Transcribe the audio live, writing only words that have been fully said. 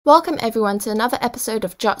Welcome everyone to another episode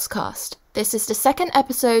of JUXT. This is the second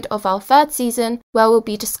episode of our third season where we'll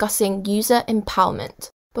be discussing user empowerment.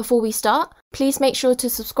 Before we start, please make sure to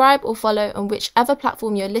subscribe or follow on whichever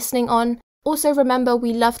platform you're listening on. Also remember,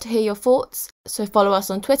 we love to hear your thoughts, so follow us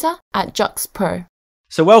on Twitter at JUXTPro.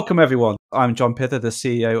 So welcome everyone. I'm John Pither, the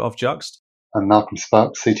CEO of JUXT. I'm Malcolm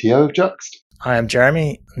Sparks, CTO of JUXT. Hi, I'm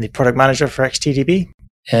Jeremy. I'm the product manager for XTDB.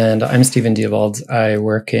 And I'm Stephen Diavold. I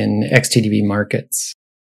work in XTDB markets.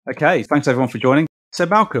 Okay, thanks everyone for joining. So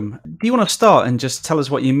Malcolm, do you want to start and just tell us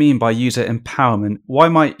what you mean by user empowerment? Why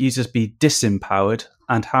might users be disempowered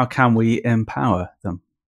and how can we empower them?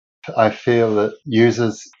 I feel that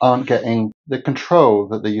users aren't getting the control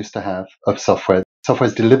that they used to have of software. Software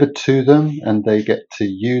is delivered to them and they get to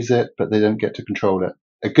use it, but they don't get to control it.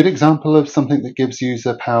 A good example of something that gives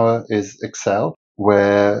user power is Excel,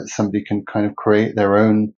 where somebody can kind of create their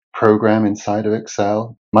own program inside of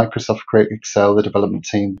Excel. Microsoft create Excel, the development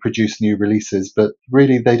team produce new releases, but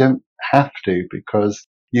really they don't have to because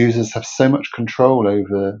users have so much control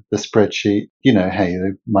over the spreadsheet. You know, hey,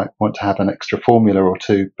 they might want to have an extra formula or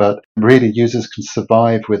two, but really users can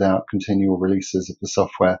survive without continual releases of the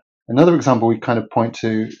software. Another example we kind of point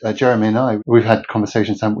to, Jeremy and I, we've had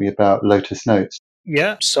conversations, haven't we, about Lotus Notes.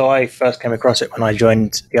 Yeah, so I first came across it when I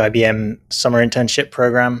joined the IBM summer internship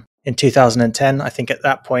program in 2010. I think at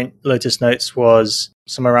that point, Lotus Notes was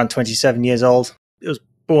somewhere around 27 years old. It was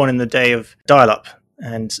born in the day of dial-up.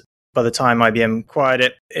 And by the time IBM acquired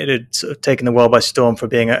it, it had sort of taken the world by storm for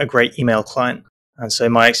being a great email client. And so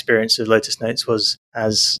my experience of Lotus Notes was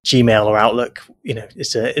as Gmail or Outlook. You know,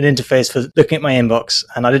 it's an interface for looking at my inbox.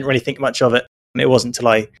 And I didn't really think much of it. It wasn't until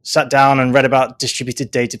I sat down and read about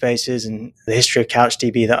distributed databases and the history of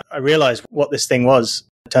CouchDB that I realized what this thing was.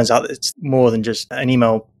 It turns out that it's more than just an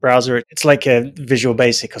email browser. It's like a Visual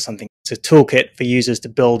Basic or something. It's a toolkit for users to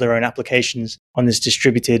build their own applications on this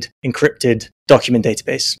distributed, encrypted document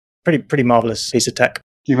database. Pretty marvelous piece of tech.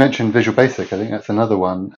 You mentioned Visual Basic. I think that's another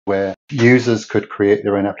one where users could create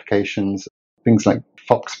their own applications. Things like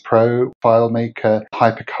Fox Pro, FileMaker,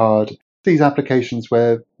 HyperCard. These applications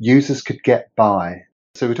where users could get by.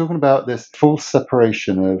 So we're talking about this full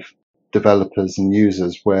separation of developers and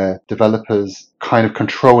users where developers kind of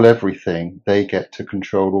control everything. They get to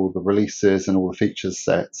control all the releases and all the features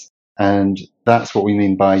sets. And that's what we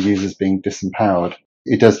mean by users being disempowered.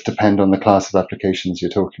 It does depend on the class of applications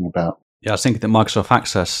you're talking about. Yeah, I was thinking that Microsoft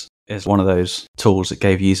Access is one of those tools that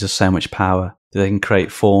gave users so much power. They can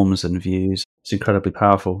create forms and views. It's incredibly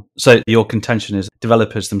powerful. So your contention is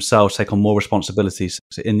developers themselves take on more responsibilities.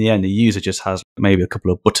 So in the end, the user just has maybe a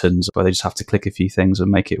couple of buttons where they just have to click a few things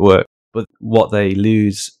and make it work. But what they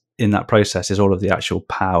lose in that process is all of the actual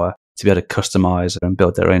power to be able to customize and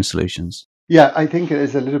build their own solutions. Yeah, I think it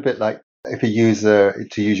is a little bit like if a user,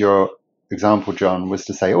 to use your example, John, was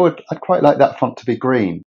to say, oh, I'd quite like that font to be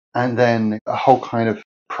green. And then a whole kind of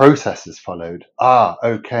process is followed.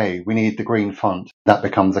 Okay, we need the green font. That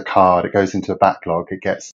becomes a card. It goes into a backlog. It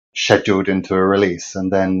gets scheduled into a release.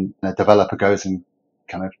 And then a developer goes and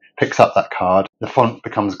kind of picks up that card. The font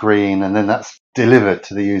becomes green and then that's delivered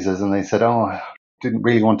to the users. And they said, oh, I didn't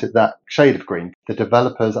really want it that shade of green. The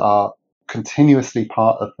developers are continuously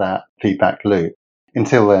part of that feedback loop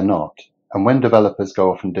until they're not. And when developers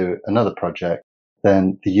go off and do another project,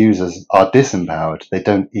 then the users are disempowered. They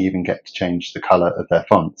don't even get to change the color of their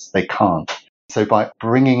fonts. They can't. So by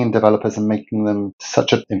bringing in developers and making them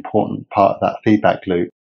such an important part of that feedback loop,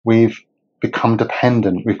 we've become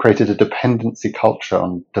dependent. We've created a dependency culture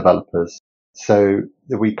on developers so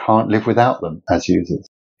that we can't live without them as users.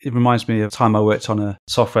 It reminds me of the time I worked on a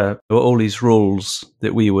software. There were all these rules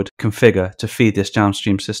that we would configure to feed this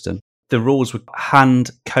downstream system. The rules were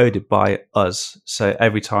hand-coded by us. So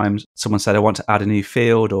every time someone said, I want to add a new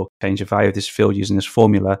field or change a value of this field using this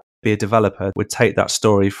formula, a developer would take that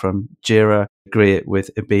story from Jira, agree it with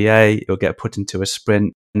a BA, it would get put into a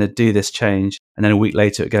sprint, and they'd do this change. And then a week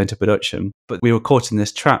later, it would go into production. But we were caught in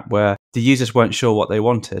this trap where the users weren't sure what they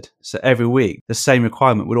wanted. So every week, the same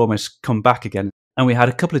requirement would almost come back again. And we had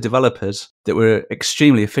a couple of developers that were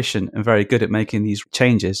extremely efficient and very good at making these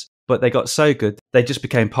changes. But they got so good, they just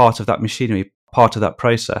became part of that machinery, part of that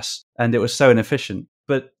process. And it was so inefficient.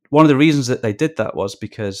 But one of the reasons that they did that was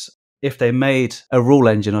because if they made a rule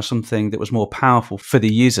engine or something that was more powerful for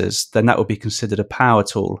the users, then that would be considered a power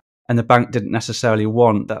tool. And the bank didn't necessarily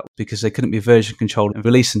want that because they couldn't be version controlled and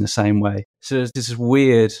released in the same way. So there's this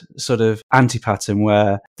weird sort of anti-pattern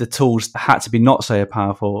where the tools had to be not so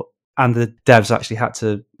powerful and the devs actually had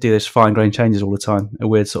to do those fine-grained changes all the time, a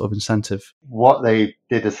weird sort of incentive. What they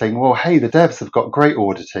did is saying, well, hey, the devs have got great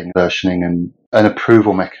auditing, versioning and an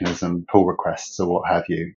approval mechanism, pull requests or what have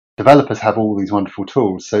you. developers have all these wonderful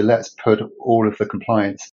tools, so let's put all of the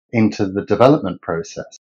compliance into the development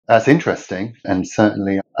process. That's interesting, and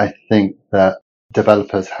certainly I think that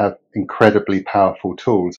developers have incredibly powerful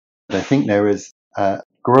tools. But I think there is a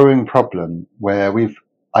growing problem where we've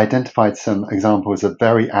identified some examples of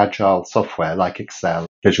very agile software like Excel,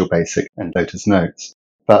 Visual Basic, and Lotus Notes.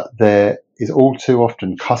 But there is all too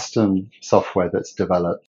often custom software that's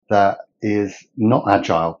developed that is not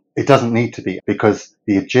agile. It doesn't need to be, because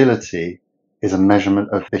the agility is a measurement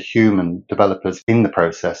of the human developers in the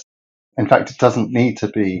process. In fact, it doesn't need to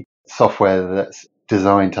be software that's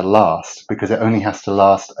designed to last, because it only has to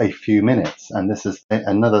last a few minutes. And this is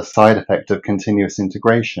another side effect of continuous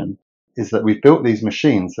integration, is that we've built these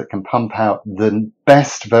machines that can pump out the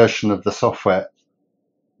best version of the software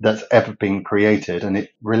that's ever been created, and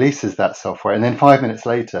it releases that software. And then 5 minutes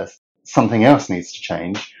later, something else needs to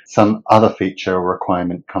change. Some other feature or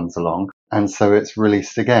requirement comes along, and so it's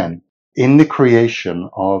released again. In the creation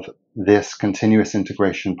of this continuous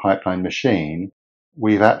integration pipeline machine,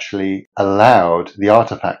 we've actually allowed the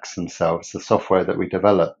artifacts themselves, the software that we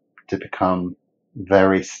develop, to become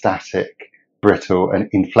very static, brittle, and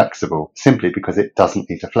inflexible, simply because it doesn't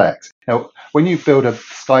need to flex. Now, when you build a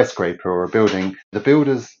skyscraper or a building, the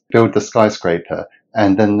builders build the skyscraper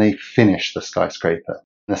and then they finish the skyscraper.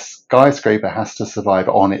 The skyscraper has to survive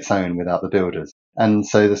on its own without the builders. And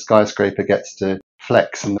so the skyscraper gets to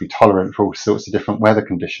flex and be tolerant for all sorts of different weather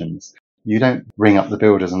conditions. You don't ring up the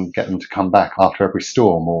builders and get them to come back after every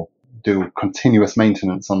storm or do continuous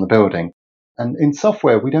maintenance on the building. And in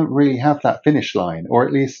software, we don't really have that finish line, or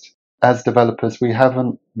at least as developers, we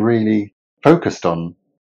haven't really focused on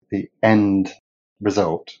the end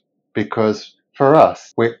result, because for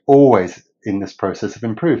us, we're always in this process of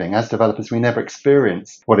improving. As developers, we never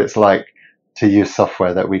experience what it's like to use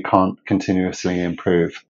software that we can't continuously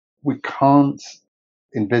improve. We can't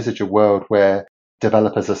envisage a world where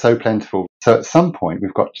developers are so plentiful. So at some point,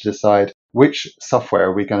 we've got to decide which software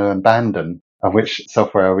are we going to abandon and which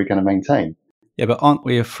software are we going to maintain. Yeah, but aren't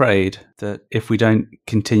we afraid that if we don't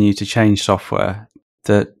continue to change software,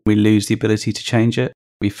 that we lose the ability to change it?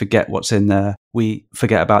 We forget what's in there. We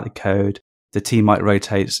forget about the code. The team might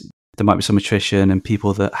rotate. There might be some attrition, and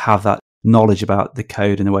people that have that knowledge about the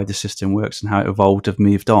code and the way the system works and how it evolved have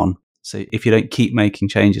moved on. So if you don't keep making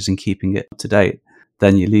changes and keeping it up to date,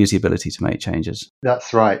 then you lose the ability to make changes.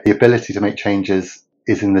 That's right. The ability to make changes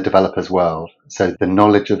is in the developer's world. So the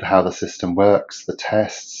knowledge of how the system works, the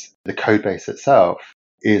tests, the code base itself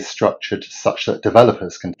is structured such that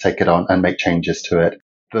developers can take it on and make changes to it.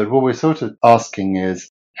 But what we're sort of asking is,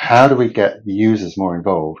 how do we get the users more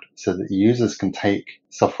involved so that the users can take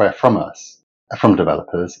software from us, from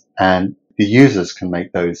developers, and the users can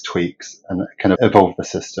make those tweaks and kind of evolve the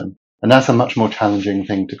system? And that's a much more challenging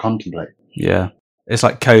thing to contemplate. Yeah. It's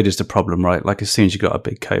like code is the problem, right? Like as soon as you've got a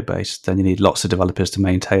big code base, then you need lots of developers to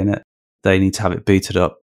maintain it. They need to have it booted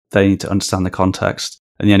up. They need to understand the context.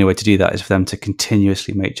 And the only way to do that is for them to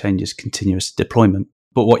continuously make changes, continuous deployment.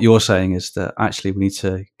 But what you're saying is that actually we need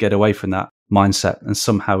to get away from that mindset and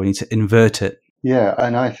somehow we need to invert it. Yeah,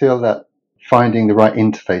 and I feel that finding the right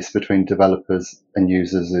interface between developers and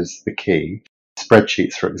users is the key.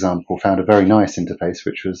 Spreadsheets, for example, found a very nice interface,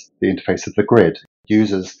 which was the interface of the grid.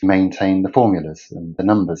 Users maintain the formulas and the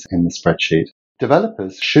numbers in the spreadsheet.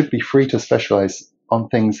 Developers should be free to specialize on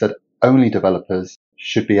things that only developers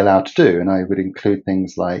should be allowed to do. And I would include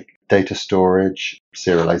things like data storage,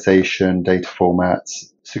 serialization, data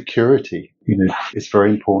formats, security. It's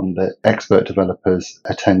very important that expert developers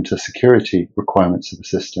attend to security requirements of the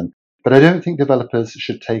system. But I don't think developers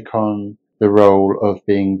should take on the role of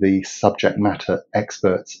being the subject matter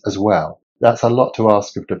experts as well. That's a lot to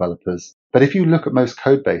ask of developers. But if you look at most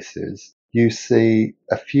code bases, you see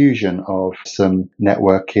a fusion of some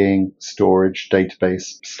networking, storage,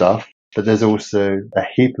 database stuff. But there's also a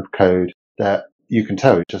heap of code that you can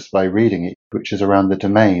tell just by reading it, which is around the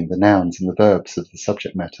domain, the nouns and the verbs of the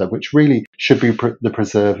subject matter, which really should be the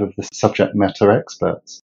preserve of the subject matter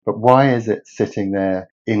experts. But why is it sitting there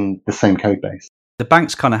in the same code base? The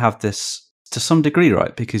banks kind of have this to some degree,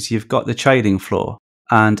 right? Because you've got the trading floor.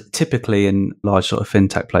 And typically in large sort of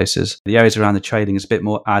fintech places, the areas around the trading is a bit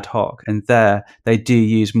more ad hoc. And there they do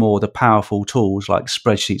use more the powerful tools like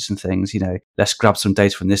spreadsheets and things. Let's grab some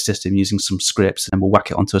data from this system using some scripts and we'll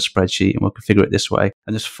whack it onto a spreadsheet and we'll configure it this way.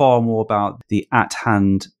 And there's far more about the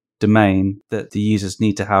at-hand domain that the users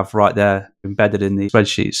need to have right there embedded in the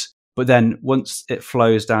spreadsheets. But then once it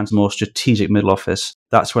flows down to more strategic middle office,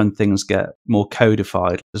 that's when things get more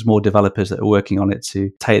codified. There's more developers that are working on it to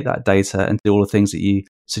take that data and do all the things that you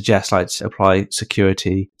suggest, like to apply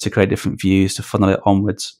security, to create different views, to funnel it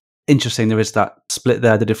onwards. interesting there is that split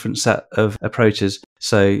there, the different set of approaches.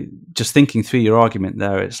 So just thinking through your argument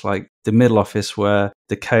there, it's like the middle office where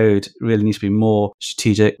the code really needs to be more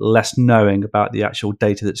strategic, less knowing about the actual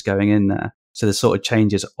data that's going in there. So the sort of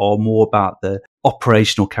changes are more about the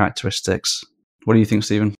operational characteristics. What do you think,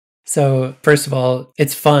 Stephen? So first of all,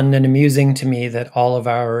 it's fun and amusing to me that all of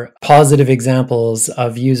our positive examples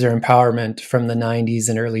of user empowerment from the 90s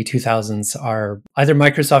and early 2000s are either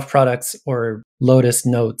Microsoft products or Lotus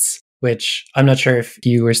Notes, which I'm not sure if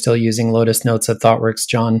you were still using Lotus Notes at ThoughtWorks,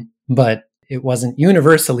 John, but it wasn't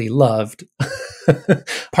universally loved,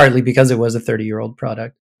 partly because it was a 30-year-old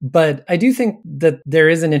product. But I do think that there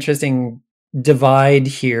is an interesting divide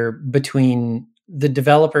here between the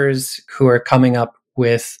developers who are coming up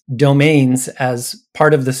with domains as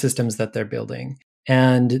part of the systems that they're building,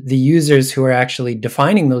 and the users who are actually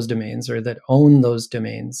defining those domains or that own those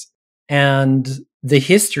domains, and the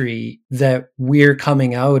history that we're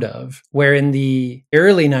coming out of, where in the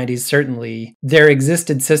early 90s, certainly, there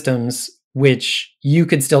existed systems which you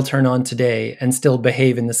could still turn on today and still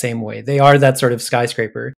behave in the same way. They are that sort of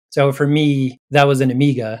skyscraper. So for me, that was an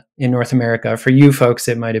Amiga in North America. For you folks,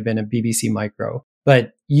 it might have been a BBC Micro.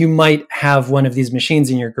 But you might have one of these machines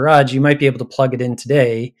in your garage. You might be able to plug it in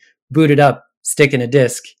today, boot it up, stick in a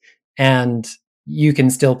disk, and you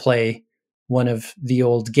can still play one of the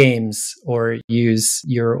old games or use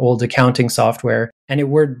your old accounting software, and it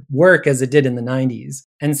would work as it did in the 90s.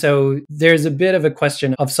 And so there's a bit of a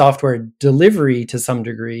question of software delivery to some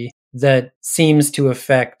degree that seems to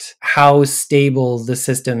affect how stable the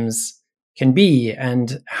systems can be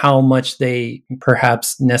and how much they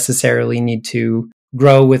perhaps necessarily need to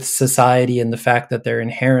grow with society and the fact that they're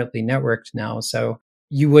inherently networked now. So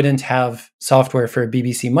you wouldn't have software for a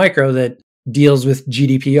BBC Micro that deals with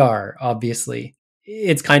GDPR, obviously.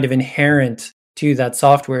 It's kind of inherent to that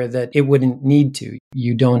software that it wouldn't need to.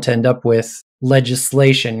 You don't end up with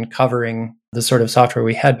legislation covering the sort of software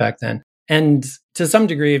we had back then. And to some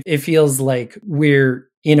degree, it feels like we're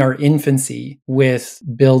in our infancy with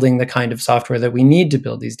building the kind of software that we need to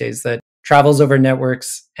build these days, that travels over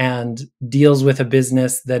networks and deals with a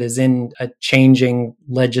business that is in a changing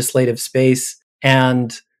legislative space.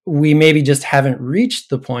 And we maybe just haven't reached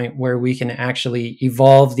the point where we can actually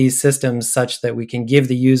evolve these systems such that we can give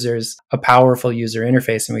the users a powerful user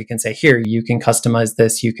interface. And we can say, here, you can customize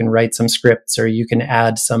this, you can write some scripts, or you can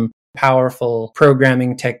add some powerful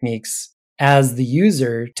programming techniques as the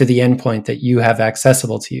user to the endpoint that you have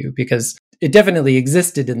accessible to you. Because it definitely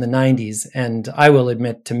existed in the 90s, and I will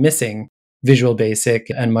admit to missing Visual Basic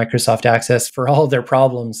and Microsoft Access for all their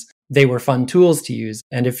problems. They were fun tools to use,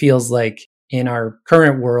 and it feels like in our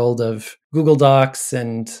current world of Google Docs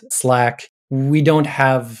and Slack, we don't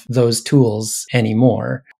have those tools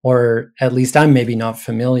anymore, or at least I'm maybe not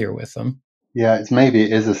familiar with them. Yeah, maybe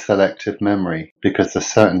it is a selective memory, because there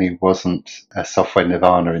certainly wasn't a software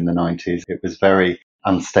nirvana in the 90s. It was very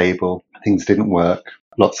unstable. Things didn't work.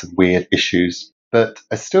 Lots of weird issues. But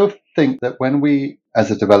I still think that when we,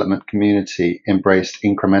 as a development community, embraced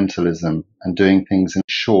incrementalism and doing things in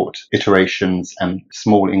short iterations and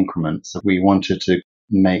small increments, we wanted to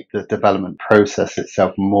make the development process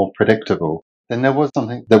itself more predictable, then there was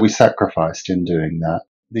something that we sacrificed in doing that.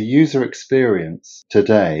 The user experience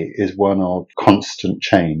today is one of constant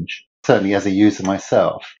change. Certainly as a user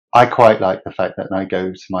myself, I quite like the fact that when I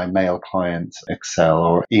go to my mail client, Excel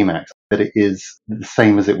or Emacs, that it is the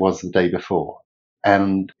same as it was the day before.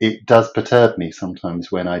 And it does perturb me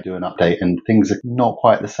sometimes when I do an update and things are not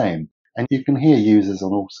quite the same. And you can hear users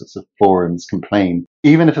on all sorts of forums complain,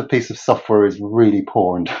 even if a piece of software is really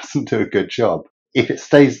poor and doesn't do a good job. If it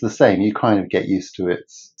stays the same, you kind of get used to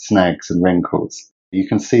its snags and wrinkles. You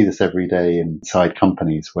can see this every day inside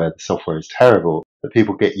companies where the software is terrible, but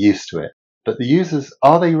people get used to it. But the users,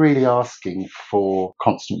 are they really asking for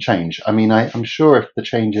constant change? I mean, I'm sure if the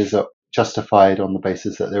changes are justified on the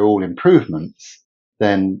basis that they're all improvements,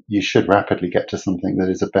 then you should rapidly get to something that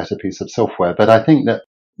is a better piece of software. But I think that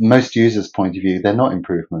most users' point of view, they're not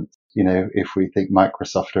improvements. You know, if we think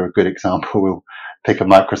Microsoft are a good example, we'll pick a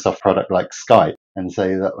Microsoft product like Skype and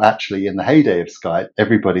say that actually in the heyday of Skype,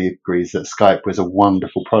 everybody agrees that Skype was a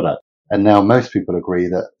wonderful product. And now most people agree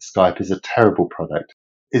that Skype is a terrible product.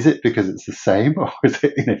 Is it because it's the same, or is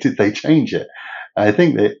it, did they change it? I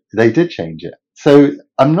think that they did change it. So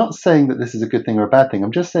I'm not saying that this is a good thing or a bad thing.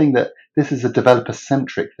 I'm just saying that this is a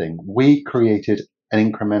developer-centric thing. We created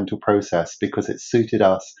an incremental process because it suited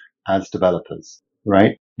us as developers,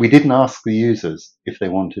 right? We didn't ask the users if they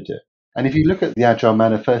wanted it. And if you look at the Agile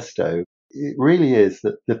Manifesto, it really is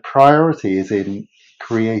that the priority is in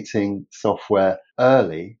creating software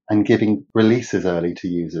early and giving releases early to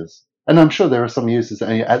users. And I'm sure there are some users that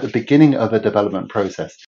at the beginning of a development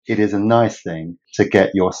process, it is a nice thing to get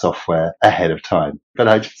your software ahead of time. But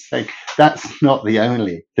I just think that's not the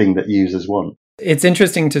only thing that users want. It's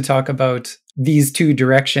interesting to talk about these two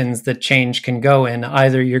directions that change can go in.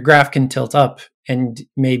 Either your graph can tilt up and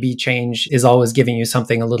maybe change is always giving you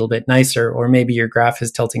something a little bit nicer, or maybe your graph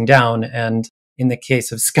is tilting down. And in the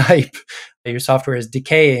case of Skype, your software is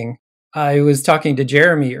decaying. I was talking to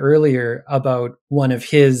Jeremy earlier about one of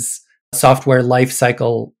his software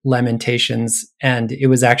lifecycle lamentations, and it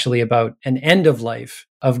was actually about an end of life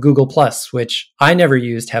of Google Plus, which I never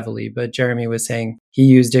used heavily, but Jeremy was saying he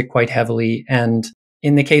used it quite heavily. And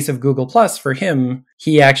in the case of Google Plus, for him,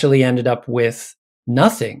 he actually ended up with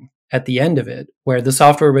nothing at the end of it, where the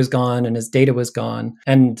software was gone and his data was gone.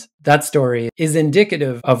 And that story is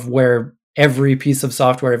indicative of where every piece of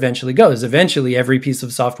software eventually goes. Eventually, every piece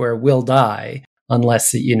of software will die,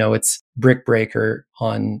 unless, it's Brick Breaker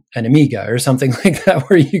on an Amiga or something like that,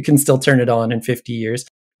 where you can still turn it on in 50 years.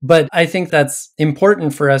 But I think that's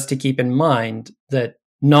important for us to keep in mind that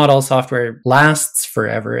not all software lasts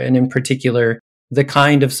forever. And in particular, the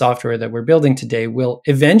kind of software that we're building today will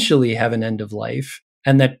eventually have an end of life.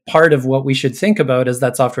 And that part of what we should think about as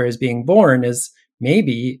that software is being born is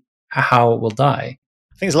maybe how it will die.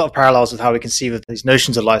 I think there's a lot of parallels with how we conceive of these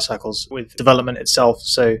notions of life cycles with development itself.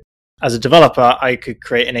 So as a developer, I could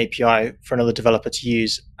create an API for another developer to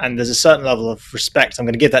use. And there's a certain level of respect I'm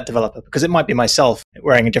going to give that developer, because it might be myself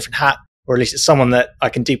wearing a different hat, or at least it's someone that I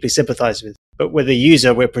can deeply sympathize with. But with a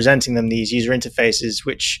user, we're presenting them these user interfaces,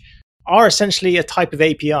 which are essentially a type of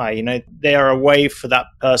API. They are a way for that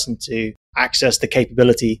person to access the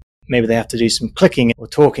capability. Maybe they have to do some clicking or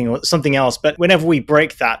talking or something else. But whenever we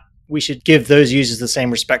break that, we should give those users the same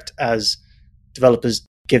respect as developers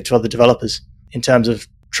give to other developers in terms of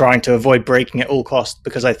trying to avoid breaking at all costs,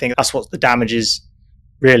 because I think that's what the damage is.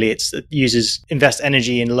 Really, it's that users invest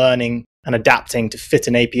energy in learning and adapting to fit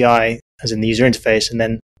an API, as in the user interface. And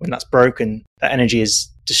then when that's broken, that energy is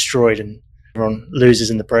destroyed and everyone loses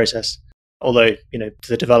in the process. Although, to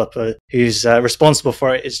the developer who's responsible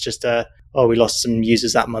for it, it's just, we lost some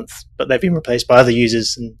users that month, but they've been replaced by other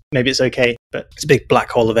users and maybe it's okay. But it's a big black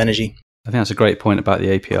hole of energy. I think that's a great point about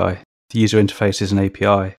the API. The user interface is an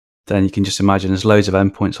API. Then you can just imagine there's loads of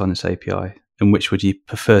endpoints on this API. And which would you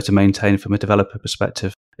prefer to maintain from a developer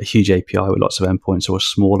perspective? A huge API with lots of endpoints, or a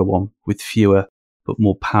smaller one with fewer but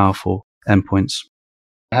more powerful endpoints?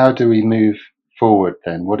 How do we move forward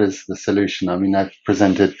then? What is the solution? I mean, I've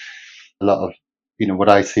presented a lot of, what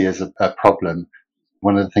I see as a problem.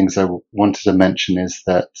 One of the things I wanted to mention is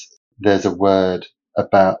that there's a word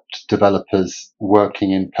about developers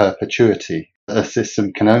working in perpetuity. A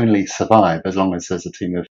system can only survive as long as there's a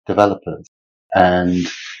team of developers. And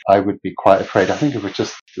I would be quite afraid. I think if we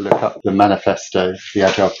just look up the manifesto, the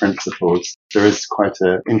Agile Principles, there is quite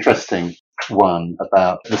an interesting one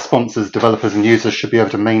about the sponsors, developers and users should be able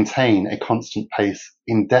to maintain a constant pace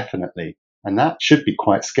indefinitely. And that should be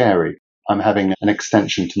quite scary. I'm having an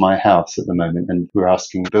extension to my house at the moment, and we're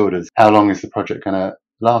asking builders, how long is the project going to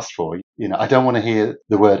last for? I don't want to hear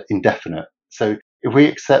the word indefinite. So if we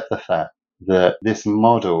accept the fact that this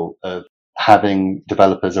model of having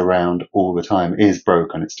developers around all the time is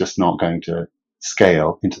broken, it's just not going to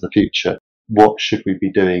scale into the future, what should we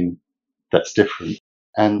be doing that's different?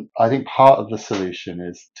 And I think part of the solution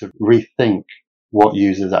is to rethink what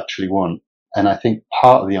users actually want. And I think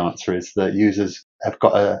part of the answer is that users have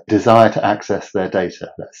got a desire to access their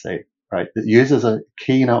data, let's say, right? That users are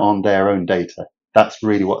keener on their own data. That's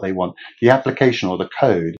really what they want. The application or the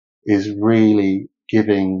code is really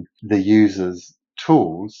giving the users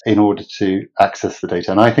tools in order to access the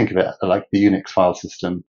data. And I think of it like the Unix file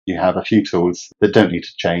system. You have a few tools that don't need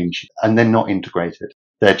to change, and they're not integrated.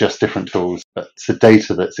 They're just different tools, but it's the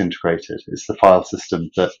data that's integrated. It's the file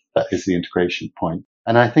system that is the integration point.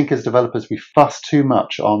 And I think as developers, we fuss too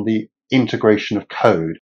much on the integration of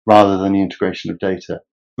code rather than the integration of data.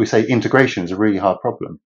 We say integration is a really hard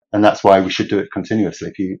problem, and that's why we should do it continuously.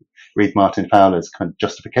 If you read Martin Fowler's kind of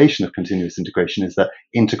justification of continuous integration, is that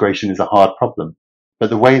integration is a hard problem. But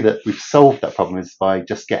the way that we've solved that problem is by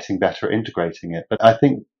just getting better at integrating it. But I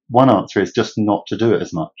think one answer is just not to do it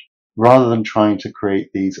as much. Rather than trying to create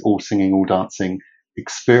these all singing, all dancing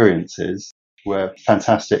experiences where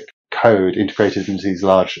fantastic code integrated into these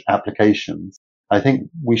large applications, I think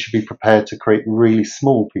we should be prepared to create really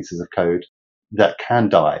small pieces of code that can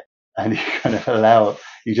die. And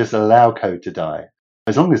you just allow code to die.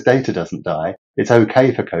 As long as data doesn't die, it's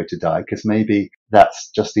okay for code to die, because maybe that's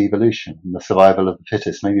just evolution and the survival of the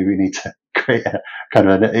fittest. Maybe we need to create a kind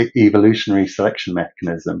of an evolutionary selection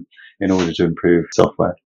mechanism in order to improve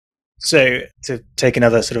software. So to take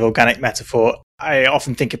another sort of organic metaphor, I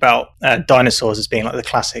often think about dinosaurs as being like the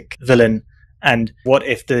classic villain. And what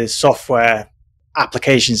if the software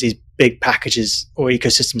applications, these big packages or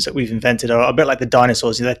ecosystems that we've invented are a bit like the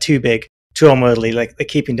dinosaurs? They're too big, too unworldly, like they're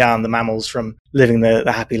keeping down the mammals from living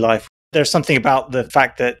the happy life. There's something about the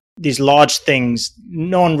fact that these large things,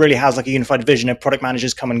 no one really has like a unified vision, and product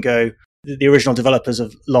managers come and go. The original developers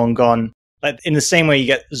have long gone. Like in the same way you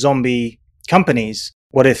get zombie companies,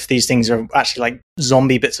 what if these things are actually like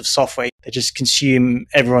zombie bits of software? They just consume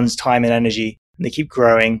everyone's time and energy, and they keep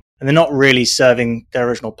growing, and they're not really serving their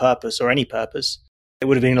original purpose or any purpose. It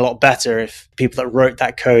would have been a lot better if people that wrote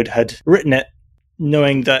that code had written it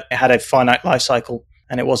knowing that it had a finite life cycle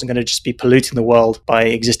and it wasn't going to just be polluting the world by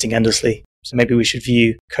existing endlessly. So maybe we should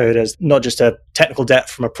view code as not just a technical debt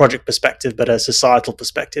from a project perspective, but a societal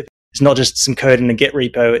perspective. It's not just some code in a Git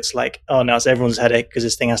repo. It's like, oh, no, it's everyone's headache because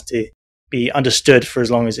this thing has to be understood for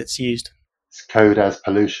as long as it's used. It's code as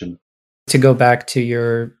pollution. To go back to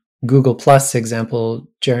your Google Plus example,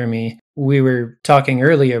 Jeremy, we were talking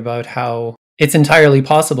earlier about how it's entirely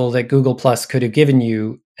possible that Google Plus could have given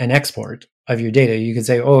you an export of your data. You could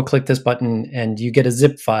say, oh, click this button and you get a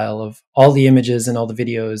zip file of all the images and all the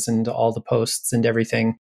videos and all the posts and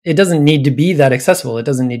everything. It doesn't need to be that accessible. It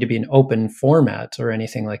doesn't need to be an open format or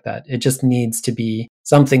anything like that. It just needs to be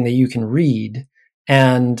something that you can read.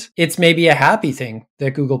 And it's maybe a happy thing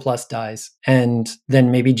that Google Plus dies. And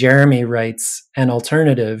then maybe Jeremy writes an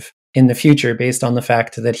alternative in the future based on the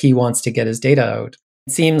fact that he wants to get his data out.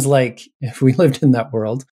 It seems like if we lived in that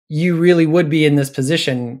world, you really would be in this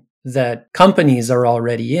position that companies are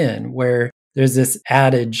already in, where there's this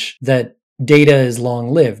adage that data is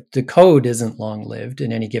long-lived. The code isn't long-lived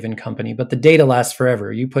in any given company, but the data lasts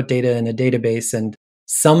forever. You put data in a database and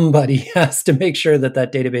somebody has to make sure that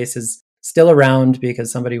that database is still around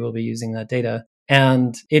because somebody will be using that data.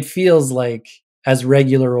 And it feels like as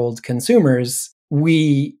regular old consumers,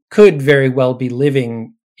 we could very well be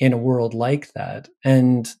living in a world like that,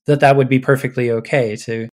 and that would be perfectly okay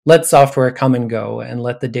to let software come and go and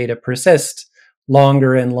let the data persist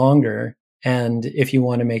longer and longer. And if you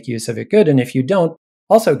want to make use of it, good. And if you don't,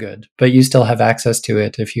 also good. But you still have access to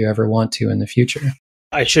it if you ever want to in the future.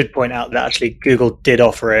 I should point out that actually Google did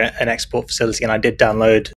offer an export facility, and I did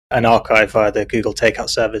download an archive via the Google Takeout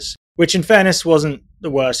service, which in fairness wasn't the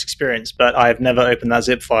worst experience, but I've never opened that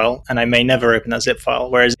zip file, and I may never open that zip file.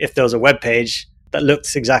 Whereas if there was a web page that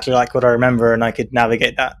looked exactly like what I remember and I could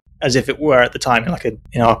navigate that as if it were at the time in like an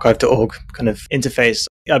archive.org kind of interface,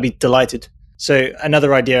 I'd be delighted. So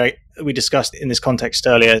another idea we discussed in this context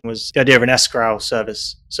earlier was the idea of an escrow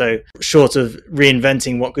service. So short of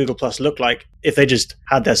reinventing what Google Plus looked like, if they just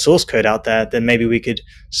had their source code out there, then maybe we could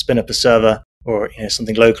spin up a server or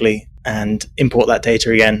something locally and import that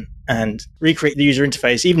data again and recreate the user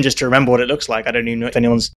interface, even just to remember what it looks like. I don't even know if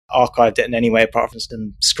anyone's archived it in any way apart from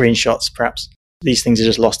some screenshots, perhaps. These things are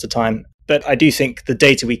just lost to time. But I do think the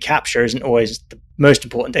data we capture isn't always the most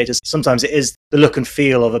important data. Sometimes it is the look and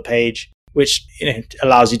feel of a page, which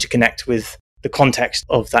allows you to connect with the context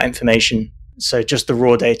of that information. So just the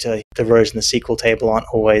raw data, the rows in the SQL table aren't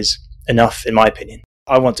always enough, in my opinion.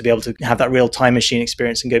 I want to be able to have that real time machine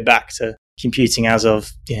experience and go back to computing as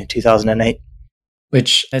of 2008.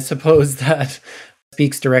 Which I suppose that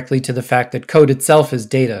speaks directly to the fact that code itself is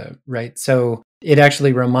data, right? So it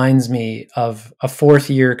actually reminds me of a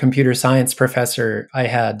fourth-year computer science professor I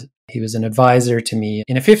had. He was an advisor to me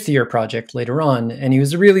in a fifth-year project later on, and he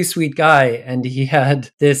was a really sweet guy, and he had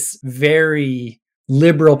this very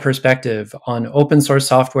liberal perspective on open source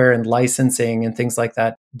software and licensing and things like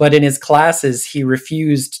that. But in his classes, he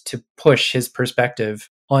refused to push his perspective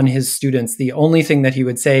on his students. The only thing that he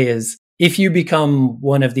would say is, if you become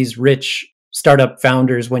one of these rich startup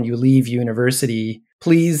founders when you leave university,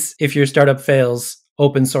 please, if your startup fails,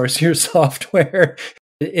 open source your software.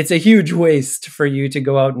 It's a huge waste for you to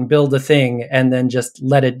go out and build a thing and then just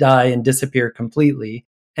let it die and disappear completely.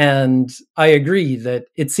 And I agree that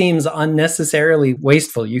it seems unnecessarily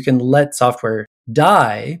wasteful. You can let software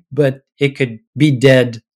die, but it could be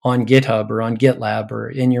dead on GitHub or on GitLab or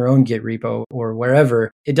in your own Git repo or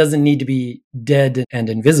wherever. It doesn't need to be dead and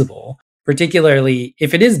invisible, particularly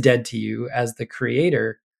if it is dead to you as the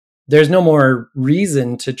creator. There's no more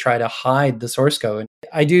reason to try to hide the source code.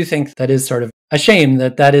 I do think that is sort of a shame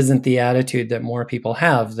that isn't the attitude that more people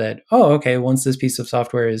have, that, oh, okay, once this piece of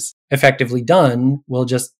software is effectively done, we'll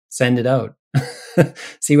just send it out.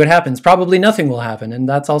 See what happens. Probably nothing will happen, and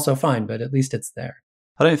that's also fine, but at least it's there.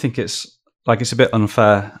 I don't think it's a bit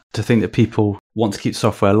unfair to think that people want to keep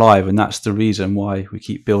software alive, and that's the reason why we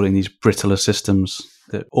keep building these brittler systems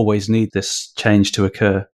that always need this change to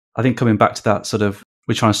occur. I think coming back to that sort of,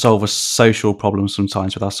 we're trying to solve a social problem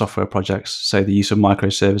sometimes with our software projects. So the use of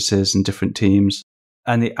microservices and different teams.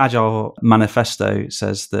 And the Agile Manifesto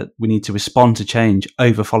says that we need to respond to change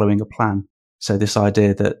over following a plan. So this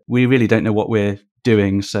idea that we really don't know what we're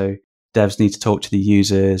doing. So devs need to talk to the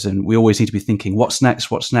users, and we always need to be thinking, what's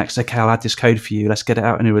next? What's next? Okay, I'll add this code for you. Let's get it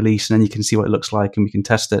out in a release, and then you can see what it looks like and we can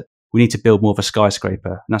test it. We need to build more of a skyscraper,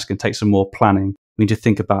 and that's going to take some more planning. We need to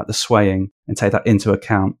think about the swaying and take that into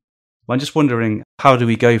account. But I'm just wondering, how do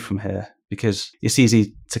we go from here? Because it's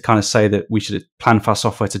easy to kind of say that we should plan for our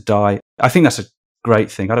software to die. I think that's a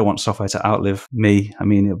great thing. I don't want software to outlive me. I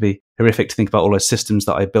mean, it would be horrific to think about all those systems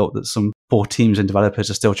that I built that some poor teams and developers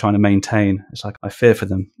are still trying to maintain. It's like, I fear for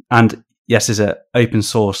them. And yes, is it open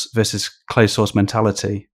source versus closed source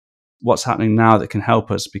mentality? What's happening now that can help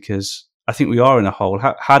us? Because I think we are in a hole.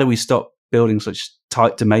 How do we stop building such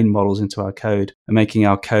tight domain models into our code and making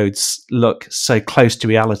our codes look so close to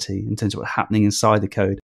reality in terms of what's happening inside the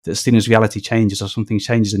code, that as soon as reality changes or something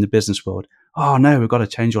changes in the business world, oh no, we've got to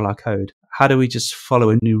change all our code. How do we just follow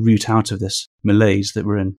a new route out of this malaise that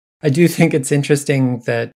we're in? I do think it's interesting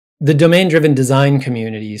that the domain-driven design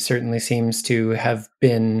community certainly seems to have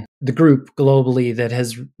been the group globally that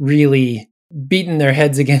has really beaten their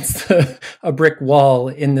heads against a brick wall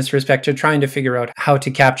in this respect to trying to figure out how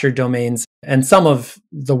to capture domains. And some of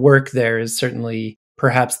the work there is certainly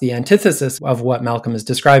perhaps the antithesis of what Malcolm is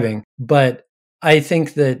describing. But I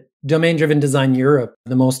think that Domain-Driven Design Europe,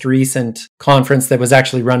 the most recent conference that was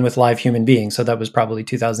actually run with live human beings, so that was probably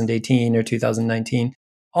 2018 or 2019,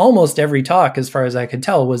 almost every talk, as far as I could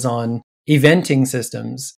tell, was on eventing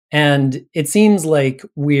systems. And it seems like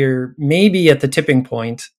we're maybe at the tipping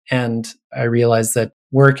point, and I realize that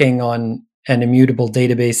working on an immutable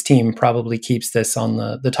database team probably keeps this on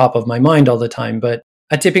the top of my mind all the time, but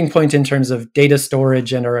a tipping point in terms of data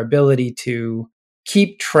storage and our ability to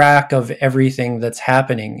keep track of everything that's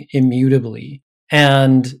happening immutably.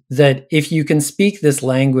 And that if you can speak this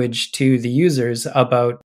language to the users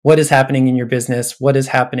about what is happening in your business, what is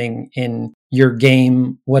happening in your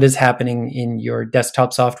game, what is happening in your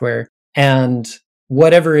desktop software, and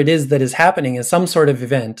whatever it is that is happening is some sort of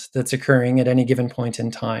event that's occurring at any given point in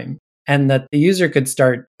time. And that the user could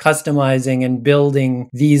start customizing and building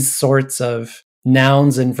these sorts of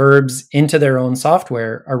nouns and verbs into their own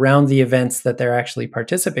software around the events that they're actually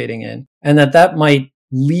participating in. And that might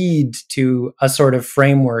lead to a sort of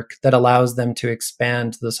framework that allows them to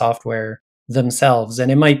expand the software themselves.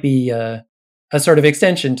 And it might be a sort of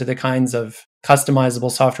extension to the kinds of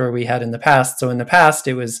customizable software we had in the past. So in the past,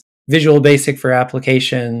 it was Visual Basic for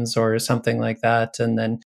applications or something like that. And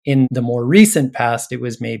then in the more recent past, it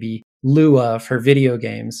was maybe Lua for video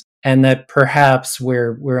games. And that perhaps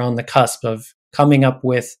we're on the cusp of coming up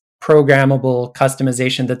with programmable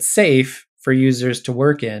customization that's safe for users to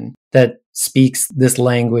work in, that speaks this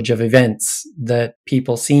language of events that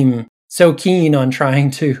people seem so keen on trying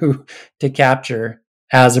to capture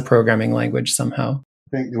as a programming language somehow.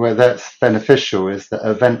 I think where that's beneficial is that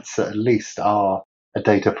events at least are a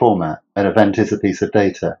data format. An event is a piece of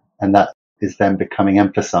data, and that is then becoming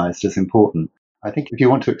emphasized as important. I think if you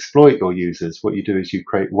want to exploit your users, what you do is you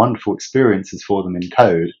create wonderful experiences for them in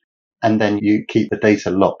code, and then you keep the data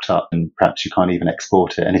locked up, and perhaps you can't even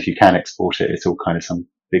export it. And if you can export it, it's all kind of some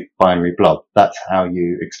big binary blob. That's how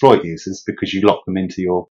you exploit users, because you lock them into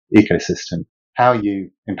your ecosystem. How you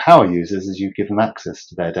empower users is you give them access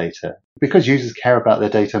to their data, because users care about their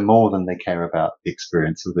data more than they care about the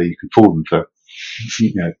experience, although you can fool them for,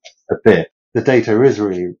 a bit. The data is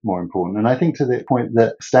really more important. And I think to the point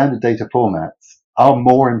that standard data formats are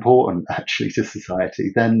more important actually to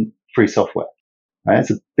society than free software. Right?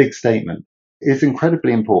 It's a big statement. It's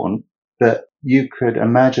incredibly important that you could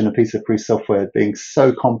imagine a piece of free software being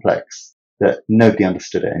so complex that nobody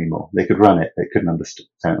understood it anymore. They could run it, they couldn't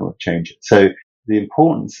understand or change it. So the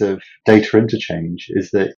importance of data interchange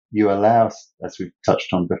is that you allow, as we've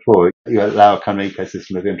touched on before, you allow a kind of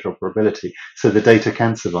ecosystem of interoperability so the data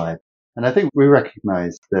can survive. And I think we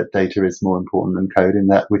recognize that data is more important than code, in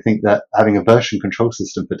that we think that having a version control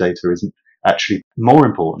system for data is actually more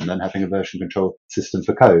important than having a version control system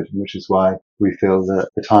for code, which is why we feel that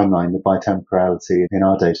the timeline, the bitemporality in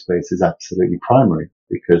our database is absolutely primary.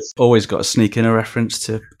 Because always got to sneak in a reference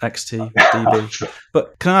to XTDB.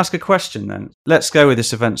 But can I ask a question then? Let's go with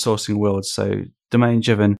this event sourcing world. So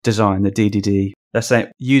domain-driven design, the DDD. Let's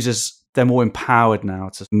say users, they're more empowered now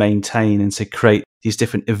to maintain and to create these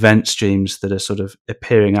different event streams that are sort of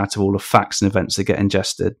appearing out of all the facts and events that get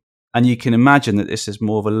ingested. And you can imagine that this is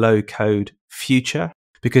more of a low-code future.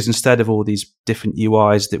 because instead of all these different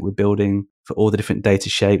UIs that we're building for all the different data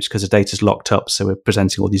shapes, because the data's locked up, so we're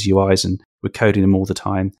presenting all these UIs and we're coding them all the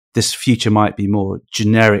time, this future might be more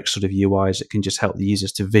generic sort of UIs that can just help the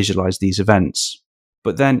users to visualize these events.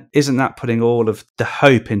 But then isn't that putting all of the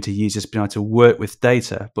hope into users being able to work with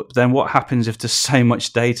data? But then what happens if there's so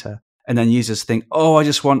much data and then users think, oh, I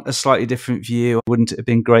just want a slightly different view. Wouldn't it have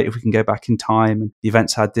been great if we can go back in time and the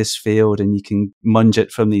events had this field and you can munge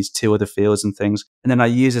it from these two other fields and things. And then our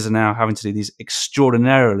users are now having to do these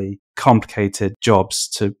extraordinarily complicated jobs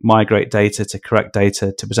to migrate data, to correct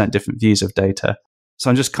data, to present different views of data. So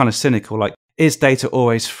I'm just kind of cynical, like, is data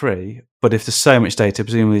always free? But if there's so much data,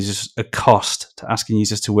 presumably there's just a cost to asking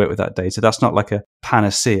users to work with that data. That's not like a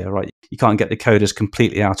panacea, right? You can't get the coders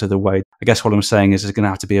completely out of the way. I guess what I'm saying is there's going to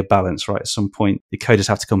have to be a balance, right? At some point, the coders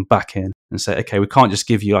have to come back in and say, okay, we can't just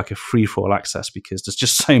give you like a free-for-all access because there's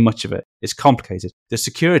just so much of it. It's complicated. There's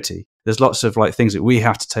security. There's lots of like things that we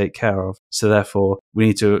have to take care of. So therefore, we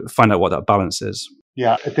need to find out what that balance is.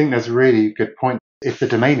 Yeah, I think that's a really good point. If the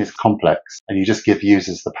domain is complex and you just give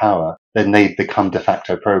users the power, then they become de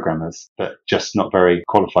facto programmers, but just not very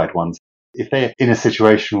qualified ones. If they're in a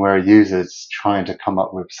situation where a user's trying to come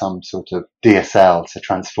up with some sort of DSL to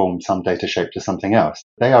transform some data shape to something else,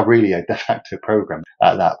 they are really a de facto programmer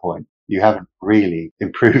at that point. You haven't really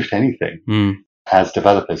improved anything. As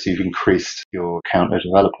developers, you've increased your count of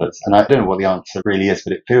developers. And I don't know what the answer really is,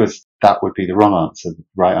 but it feels that would be the wrong answer. The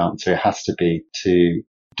right answer has to be to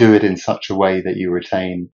do it in such a way that you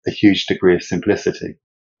retain a huge degree of simplicity.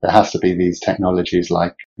 There has to be these technologies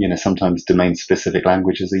like, sometimes domain-specific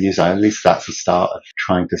languages are used. At least that's the start of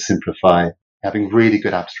trying to simplify, having really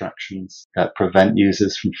good abstractions that prevent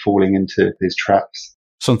users from falling into these traps.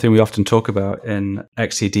 Something we often talk about in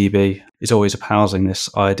XCDB is always espousing this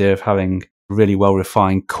idea of having really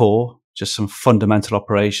well-refined core, just some fundamental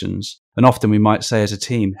operations. And often we might say as a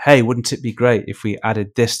team, hey, wouldn't it be great if we added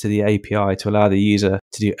this to the API to allow the user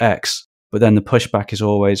to do X? But then the pushback is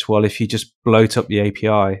always, well, if you just bloat up the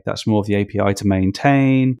API, that's more of the API to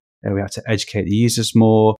maintain. And we have to educate the users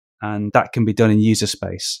more. And that can be done in user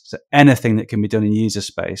space. So anything that can be done in user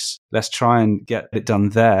space, let's try and get it done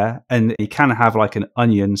there. And you can have like an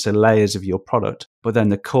onion, so layers of your product, but then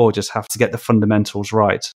the core just have to get the fundamentals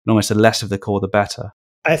right. And almost the less of the core, the better.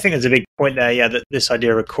 I think there's a big point there, that this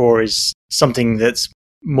idea of a core is something that's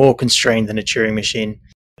more constrained than a Turing machine.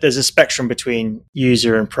 There's a spectrum between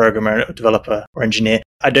user and programmer, or developer or engineer.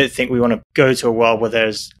 I don't think we want to go to a world where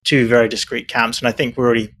there's two very discrete camps. And I think we're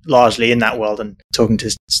already largely in that world. And talking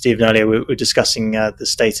to Stephen earlier, we were discussing the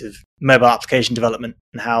state of mobile application development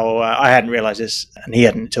and how I hadn't realized this, and he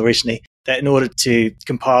hadn't until recently, that in order to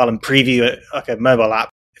compile and preview a mobile app,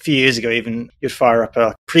 a few years ago, even you'd fire up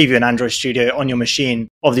a preview in Android Studio on your machine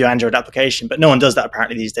of the Android application. But no one does that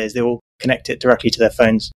apparently these days. They all connect it directly to their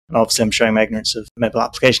phones. And obviously, I'm showing my ignorance of mobile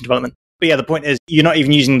application development. But yeah, the point is you're not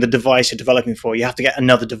even using the device you're developing for. You have to get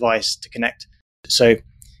another device to connect. So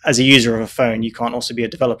as a user of a phone, you can't also be a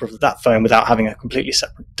developer of that phone without having a completely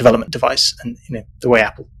separate development device. And the way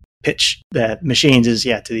Apple pitch their machines is,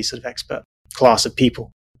 to these sort of expert class of people.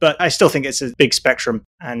 But I still think it's a big spectrum.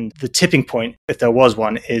 And the tipping point, if there was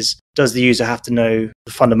one, is does the user have to know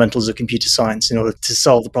the fundamentals of computer science in order to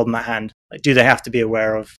solve the problem at hand? Like, do they have to be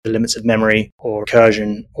aware of the limits of memory or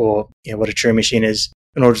recursion or what a Turing machine is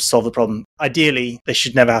in order to solve the problem? Ideally, they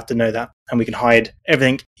should never have to know that. And we can hide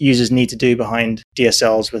everything users need to do behind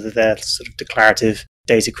DSLs, whether they're sort of declarative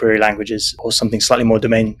data query languages or something slightly more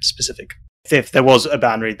domain specific. If there was a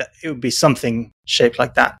boundary, that it would be something shaped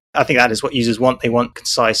like that. I think that is what users want. They want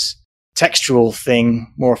concise textual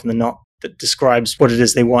thing more often than not that describes what it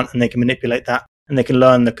is they want, and they can manipulate that, and they can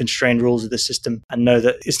learn the constrained rules of the system and know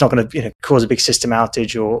that it's not going to cause a big system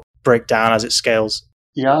outage or break down as it scales.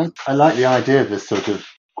 Yeah, I like the idea of this sort of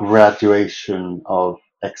graduation of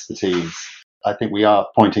expertise. I think we are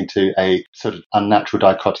pointing to a sort of unnatural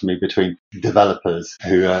dichotomy between developers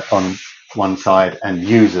who are on one side and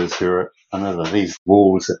users who are another. These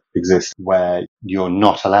walls that exist where you're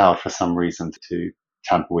not allowed for some reason to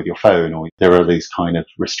tamper with your phone, or there are these kind of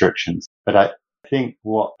restrictions. But I think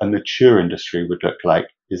what a mature industry would look like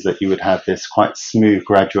is that you would have this quite smooth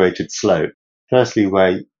graduated slope. Firstly,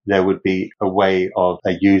 where there would be a way of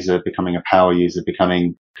a user becoming a power user,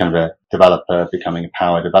 becoming kind of a developer, becoming a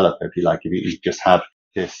power developer, if you like. If you just have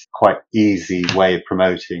this quite easy way of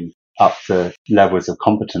promoting up the levels of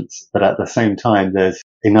competence. But at the same time, there's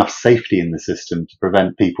enough safety in the system to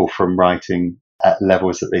prevent people from writing at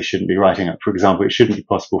levels that they shouldn't be writing at. For example, it shouldn't be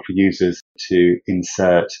possible for users to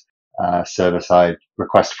insert server-side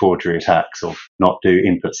request forgery attacks or not do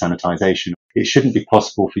input sanitization. It shouldn't be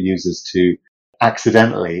possible for users to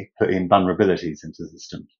accidentally put in vulnerabilities into the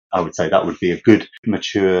system. I would say that would be a good,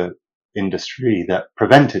 mature industry that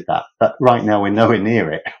prevented that. But right now we're nowhere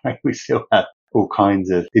near it. Right? We still have all kinds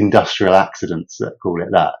of industrial accidents, let's call it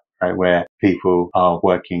that, right? Where people are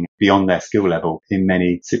working beyond their skill level in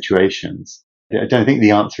many situations. I don't think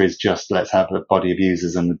the answer is just let's have a body of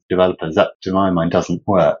users and developers. That, to my mind, doesn't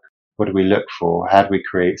work. What do we look for? How do we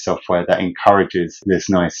create software that encourages this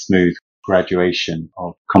nice, smooth graduation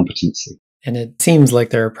of competency? And it seems like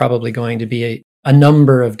there are probably going to be a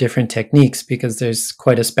number of different techniques because there's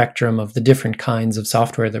quite a spectrum of the different kinds of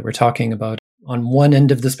software that we're talking about. On one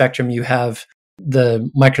end of the spectrum, you have the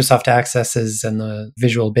Microsoft Accesses and the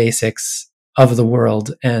Visual Basics of the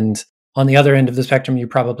world. And on the other end of the spectrum, you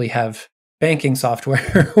probably have banking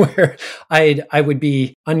software where I would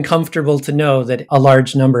be uncomfortable to know that a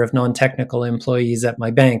large number of non-technical employees at my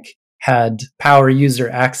bank had power user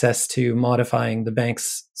access to modifying the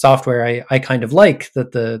bank's software. I kind of like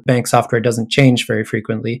that the bank software doesn't change very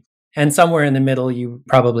frequently. And somewhere in the middle, you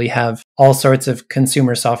probably have all sorts of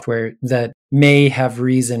consumer software that may have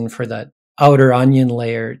reason for that outer onion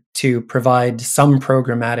layer to provide some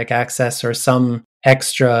programmatic access or some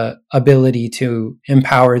extra ability to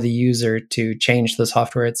empower the user to change the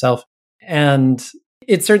software itself. And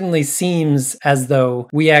it certainly seems as though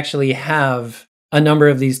we actually have a number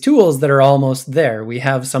of these tools that are almost there. We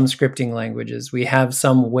have some scripting languages. We have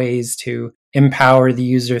some ways to empower the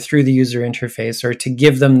user through the user interface or to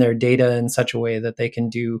give them their data in such a way that they can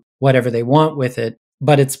do whatever they want with it.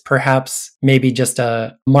 But it's perhaps maybe just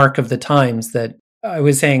a mark of the times that I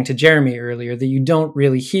was saying to Jeremy earlier that you don't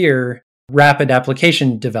really hear rapid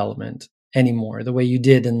application development anymore the way you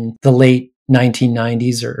did in the late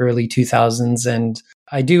 1990s or early 2000s. And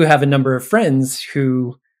I do have a number of friends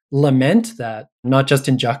who lament that, not just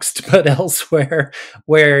in JUXT, but elsewhere,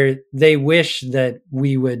 where they wish that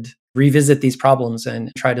we would revisit these problems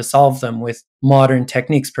and try to solve them with modern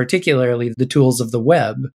techniques, particularly the tools of the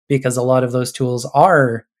web, because a lot of those tools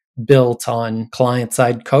are built on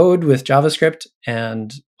client-side code with JavaScript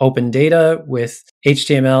and open data with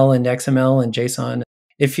HTML and XML and JSON.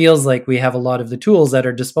 It feels like we have a lot of the tools at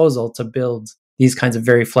our disposal to build these kinds of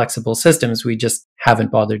very flexible systems. We just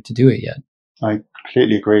haven't bothered to do it yet. I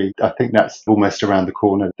completely agree. I think that's almost around the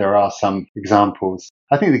corner. There are some examples.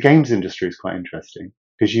 I think the games industry is quite interesting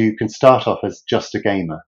because you can start off as just a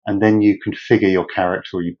gamer and then you configure your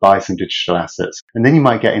character or you buy some digital assets. And then you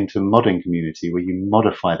might get into a modding community where you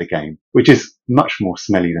modify the game, which is much more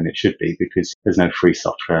smelly than it should be because there's no free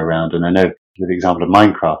software around. And I know with the example of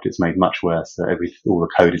Minecraft, it's made much worse. All the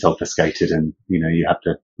code is obfuscated and, you have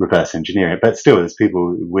to reverse engineer it. But still, there's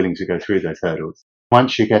people willing to go through those hurdles.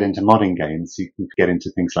 Once you get into modding games, you can get into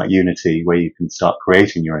things like Unity, where you can start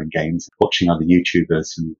creating your own games, watching other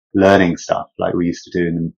YouTubers and learning stuff like we used to do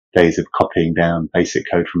in the days of copying down basic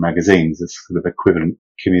code from magazines. There's sort of equivalent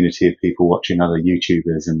community of people watching other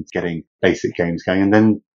YouTubers and getting basic games going. And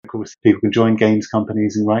then, of course, people can join games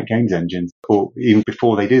companies and write games engines. Or even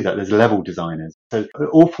before they do that, there's level designers. So an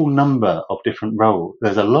awful number of different roles.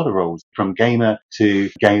 There's a lot of roles from gamer to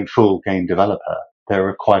full game developer. There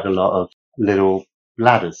are quite a lot of little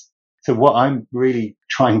ladders. So what I'm really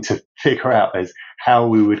trying to figure out is how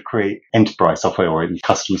we would create enterprise software or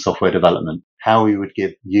custom software development, how we would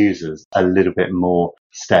give users a little bit more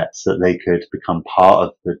steps that they could become part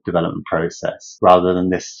of the development process rather than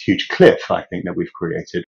this huge cliff, I think, that we've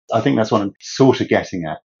created. I think that's what I'm sort of getting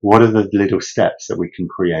at. What are the little steps that we can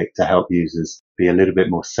create to help users be a little bit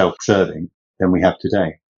more self-serving than we have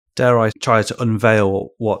today? Dare I try to unveil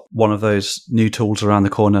what one of those new tools around the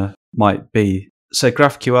corner might be? So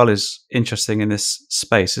GraphQL is interesting in this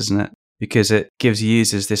space, isn't it? Because it gives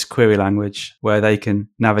users this query language where they can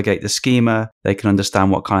navigate the schema, they can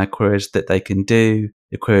understand what kind of queries that they can do,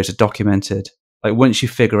 the queries are documented. Like once you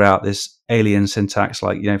figure out this alien syntax,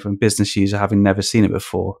 like, from a business user having never seen it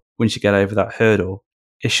before, once you get over that hurdle,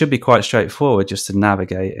 it should be quite straightforward just to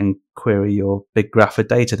navigate and query your big graph of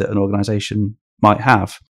data that an organization might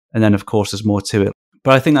have. And then, of course, there's more to it.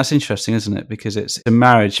 But I think that's interesting, isn't it? Because it's a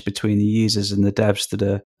marriage between the users and the devs that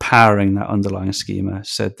are powering that underlying schema.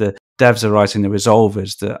 So the devs are writing the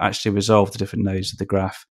resolvers that actually resolve the different nodes of the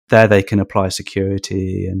graph. There they can apply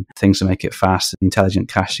security and things to make it fast, intelligent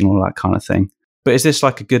caching, all that kind of thing. But is this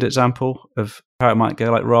like a good example of how it might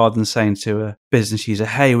go? Like rather than saying to a business user,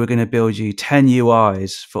 hey, we're going to build you 10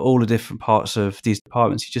 UIs for all the different parts of these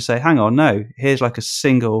departments, you just say, hang on, no, here's like a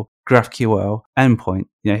single GraphQL endpoint.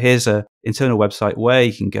 Here's an internal website where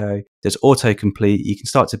you can go. There's autocomplete. You can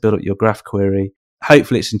start to build up your graph query.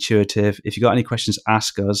 Hopefully it's intuitive. If you've got any questions,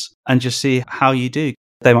 ask us and just see how you do.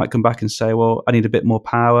 They might come back and say, well, I need a bit more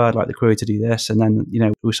power. I'd like the query to do this. And then,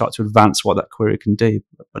 we start to advance what that query can do.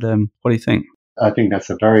 But what do you think? I think that's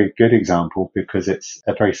a very good example because it's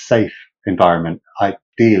a very safe environment.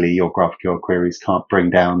 Ideally, your GraphQL queries can't bring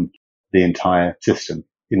down the entire system.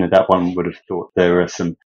 That one would have thought there are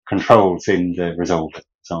some controls in the resolver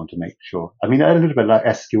so to make sure. I mean, a little bit like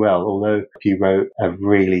SQL, although if you wrote a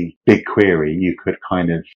really big query, you could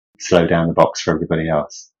kind of slow down the box for everybody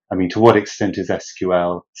else. I mean, to what extent is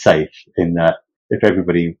SQL safe in that if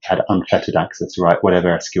everybody had unfettered access to write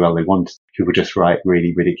whatever SQL they wanted, people just write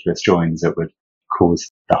really ridiculous joins that would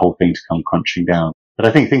cause the whole thing to come crunching down. But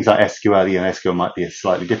I think things like SQL, SQL might be a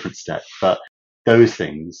slightly different step, but those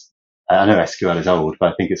things, I know SQL is old, but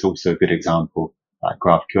I think it's also a good example like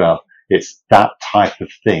GraphQL. It's that type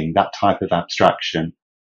of thing, that type of abstraction.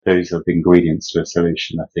 Those are the ingredients to a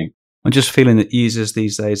solution, I think. I'm just feeling that users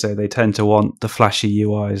these days, they tend to want the flashy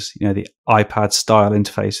UIs, the iPad style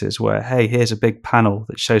interfaces where, hey, here's a big panel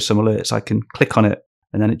that shows some alerts. I can click on it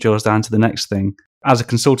and then it draws down to the next thing. As a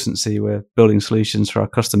consultancy, we're building solutions for our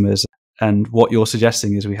customers. And what you're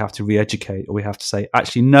suggesting is we have to re-educate, or we have to say,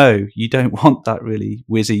 actually, no, you don't want that really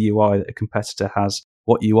whizzy UI that a competitor has.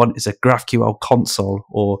 What you want is a GraphQL console,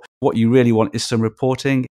 or what you really want is some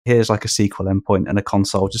reporting. Here's like a SQL endpoint and a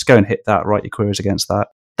console. Just go and hit that, write your queries against that.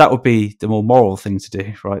 That would be the more moral thing to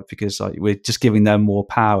do, right? Because we're just giving them more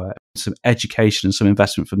power, some education and some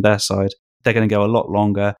investment from their side. They're going to go a lot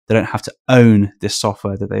longer. They don't have to own this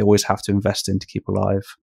software that they always have to invest in to keep alive.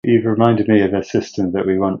 You've reminded me of a system that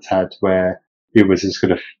we once had where it was just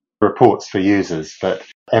kind of reports for users, but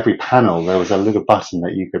every panel there was a little button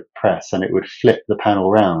that you could press and it would flip the panel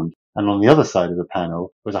round. And on the other side of the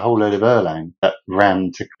panel was a whole load of Erlang that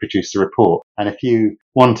ran to produce the report. And if you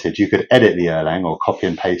wanted, you could edit the Erlang or copy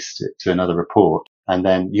and paste it to another report. And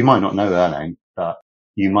then you might not know Erlang, but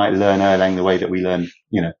you might learn Erlang the way that we learn,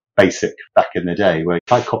 basic back in the day, where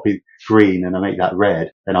if I copy green and I make that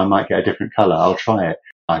red, then I might get a different color. I'll try it.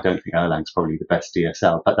 I don't think Erlang's probably the best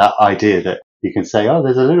DSL, but that idea that you can say, oh,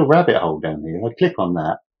 there's a little rabbit hole down here. I click on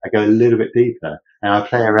that. I go a little bit deeper and I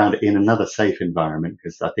play around in another safe environment,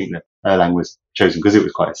 because I think that Erlang was chosen because it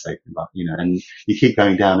was quite a safe environment, and you keep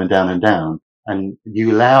going down and down and down, and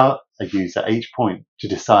you allow a user at each point to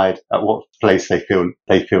decide at what place they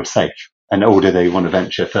feel safe, and or do they want to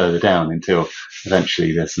venture further down until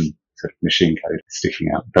eventually there's some sort of machine code sticking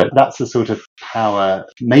out. But that's the sort of power.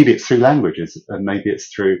 Maybe it's through languages, and maybe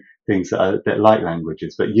it's through things that are a bit like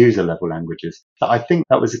languages, but user level languages. But I think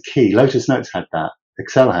that was a key. Lotus Notes had that.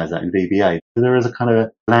 Excel has that in VBA. There is a kind of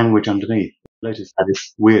language underneath. Lotus had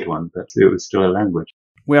this weird one, but it was still a language.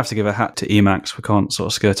 We have to give a hat to Emacs. We can't sort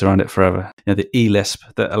of skirt around it forever. The eLisp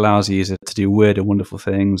that allows a user to do weird and wonderful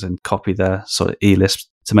things and copy their sort of eLisp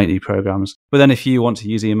to make new programs. But then if you want to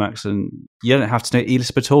use Emacs, and you don't have to know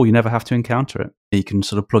eLisp at all, you never have to encounter it. You can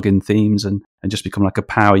sort of plug in themes and just become like a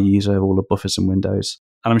power user of all the buffers and windows.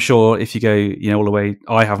 And I'm sure if you go, all the way,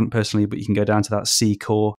 I haven't personally, but you can go down to that C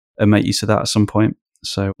core and make use of that at some point.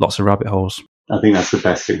 So lots of rabbit holes. I think that's the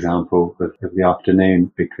best example of the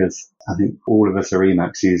afternoon, because I think all of us are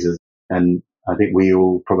Emacs users, and I think we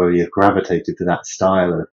all probably have gravitated to that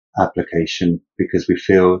style of application because we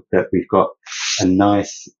feel that we've got a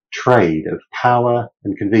nice trade of power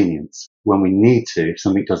and convenience. When we need to, if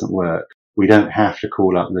something doesn't work, we don't have to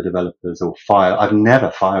call up the developers or file. I've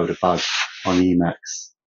never filed a bug on Emacs,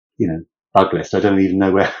 bug list. I don't even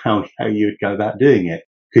know how you would go about doing it,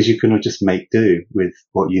 because you can just make do with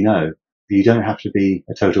what you know. You don't have to be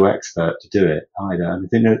a total expert to do it either. I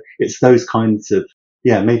think it's those kinds of,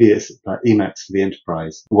 maybe it's like Emacs for the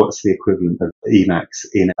enterprise. What's the equivalent of Emacs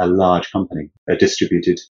in a large company, a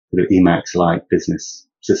distributed sort of Emacs-like business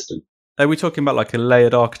system? Are we talking about like a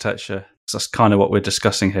layered architecture? That's kind of what we're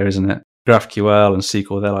discussing here, isn't it? GraphQL and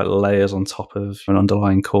SQL, they're like layers on top of an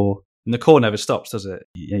underlying core. And the core never stops, does it?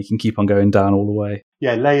 You can keep on going down all the way.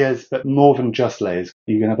 Yeah, layers, but more than just layers.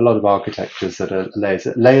 You can have a lot of architectures that are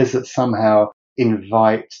layers that somehow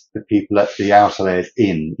invite the people at the outer layers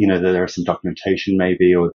in. That there is some documentation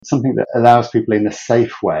maybe, or something that allows people in a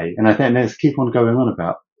safe way. And I think there's keep on going on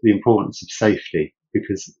about the importance of safety,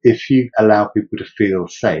 because if you allow people to feel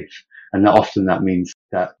safe, and often that means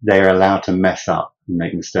that they're allowed to mess up and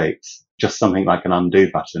make mistakes, just something like an undo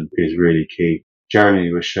button is really key.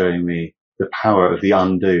 Jeremy was showing me the power of the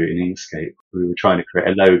undo in Inkscape. We were trying to create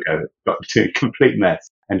a logo, got to a complete mess.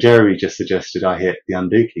 And Jeremy just suggested I hit the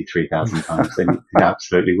undo key 3,000 times, and it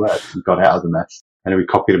absolutely worked and got out of the mess. And then we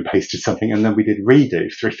copied and pasted something, and then we did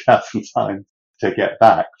redo 3,000 times to get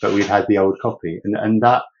back, but we'd had the old copy. And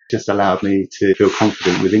that just allowed me to feel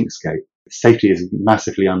confident with Inkscape. Safety is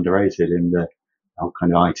massively underrated in the whole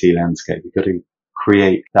kind of IT landscape. You've got to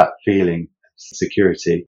create that feeling of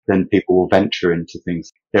security, then people will venture into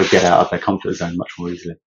things. They'll get out of their comfort zone much more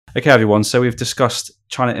easily. Okay, everyone. So we've discussed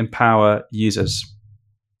trying to empower users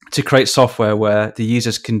to create software where the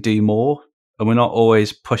users can do more, and we're not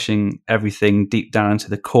always pushing everything deep down into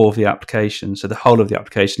the core of the application. So the whole of the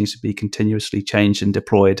application needs to be continuously changed and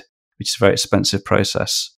deployed, which is a very expensive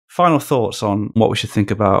process. Final thoughts on what we should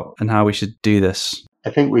think about and how we should do this? I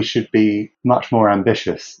think we should be much more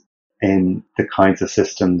ambitious in the kinds of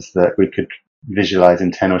systems that we could visualize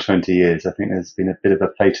in 10 or 20 years. I think there's been a bit of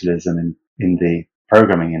a fatalism in the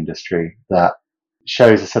programming industry that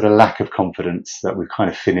shows a sort of lack of confidence that we've kind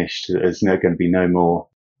of finished. There's going to be no more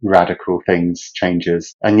radical things,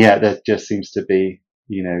 changes. And yet there just seems to be,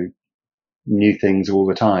 new things all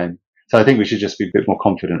the time. So I think we should just be a bit more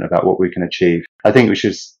confident about what we can achieve. I think we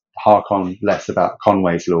should hark on less about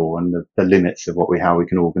Conway's law and the limits of how we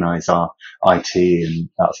can organize our IT and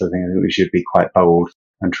that sort of thing. I think we should be quite bold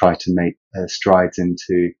and try to make strides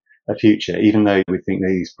into a future. Even though we think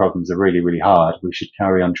these problems are really, really hard, we should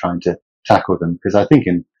carry on trying to tackle them, because I think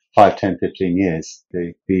in 5, 10, 15 years,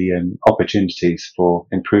 the opportunities for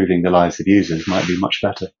improving the lives of users might be much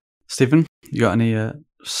better. Stephen, you got any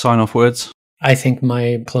sign-off words? I think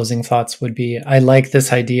my closing thoughts would be, I like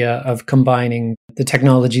this idea of combining the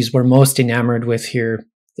technologies we're most enamored with here,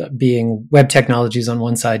 being web technologies on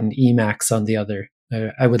one side and Emacs on the other.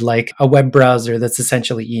 I would like a web browser that's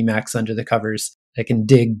essentially Emacs under the covers. I can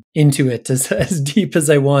dig into it as deep as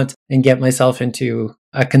I want and get myself into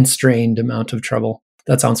a constrained amount of trouble.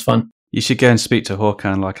 That sounds fun. You should go and speak to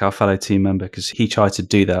Håkan, like our fellow team member, because he tried to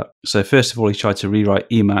do that. So first of all, he tried to rewrite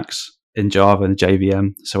Emacs in Java and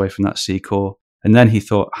JVM, so away from that C core. And then he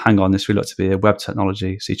thought, hang on, this really ought to be a web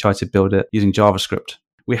technology. So he tried to build it using JavaScript.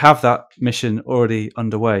 We have that mission already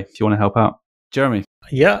underway. If you want to help out. Jeremy?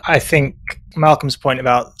 Yeah, I think Malcolm's point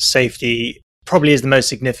about safety probably is the most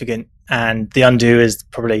significant, and the undo is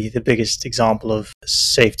probably the biggest example of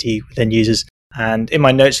safety within users. And in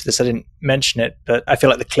my notes for this, I didn't mention it, but I feel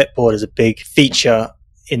like the clipboard is a big feature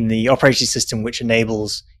in the operating system which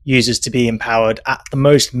enables users to be empowered at the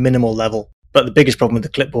most minimal level. But the biggest problem with the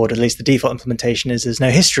clipboard, at least the default implementation, is there's no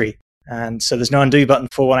history. And so there's no undo button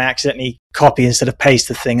for when I accidentally copy instead of paste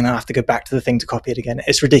the thing and I have to go back to the thing to copy it again.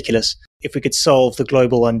 It's ridiculous. If we could solve the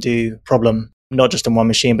global undo problem, not just on one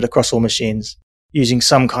machine, but across all machines, using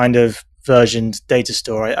some kind of versioned data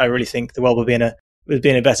store, I really think the world would be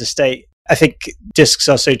in a better state. I think disks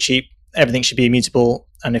are so cheap, everything should be immutable.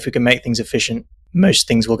 And if we can make things efficient, most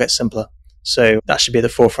things will get simpler. So that should be at the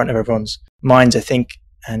forefront of everyone's minds, I think.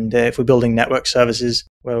 And if we're building network services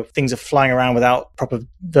where things are flying around without proper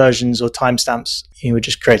versions or timestamps, we're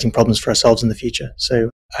just creating problems for ourselves in the future.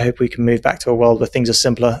 So I hope we can move back to a world where things are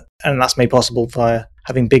simpler, and that's made possible via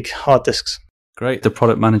having big hard disks. Great. The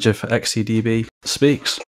product manager for XCDB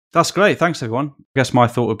speaks. That's great. Thanks, everyone. I guess my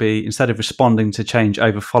thought would be, instead of responding to change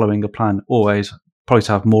over following a plan, always probably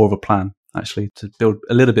to have more of a plan, actually, to build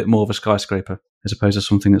a little bit more of a skyscraper as opposed to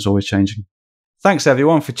something that's always changing. Thanks,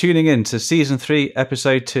 everyone, for tuning in to Season 3,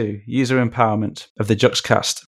 Episode 2, User Empowerment of the JUXT.